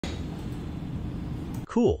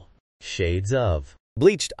cool shades of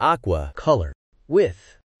bleached aqua color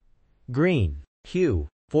with green hue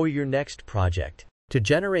for your next project. To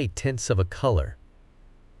generate tints of a color,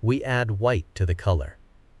 we add white to the color,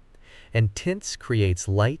 and tints creates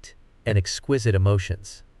light and exquisite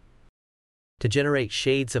emotions. To generate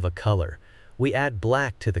shades of a color, we add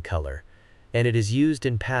black to the color, and it is used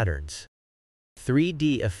in patterns.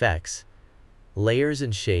 3D effects, layers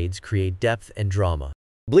and shades create depth and drama.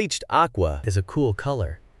 Bleached aqua is a cool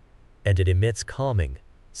color, and it emits calming,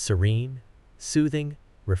 serene, soothing,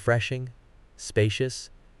 refreshing, spacious,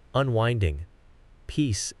 unwinding,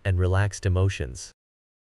 peace and relaxed emotions.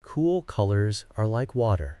 Cool colors are like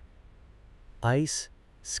water, ice,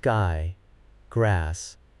 sky,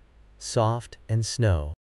 grass, soft and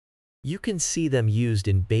snow. You can see them used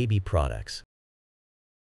in baby products,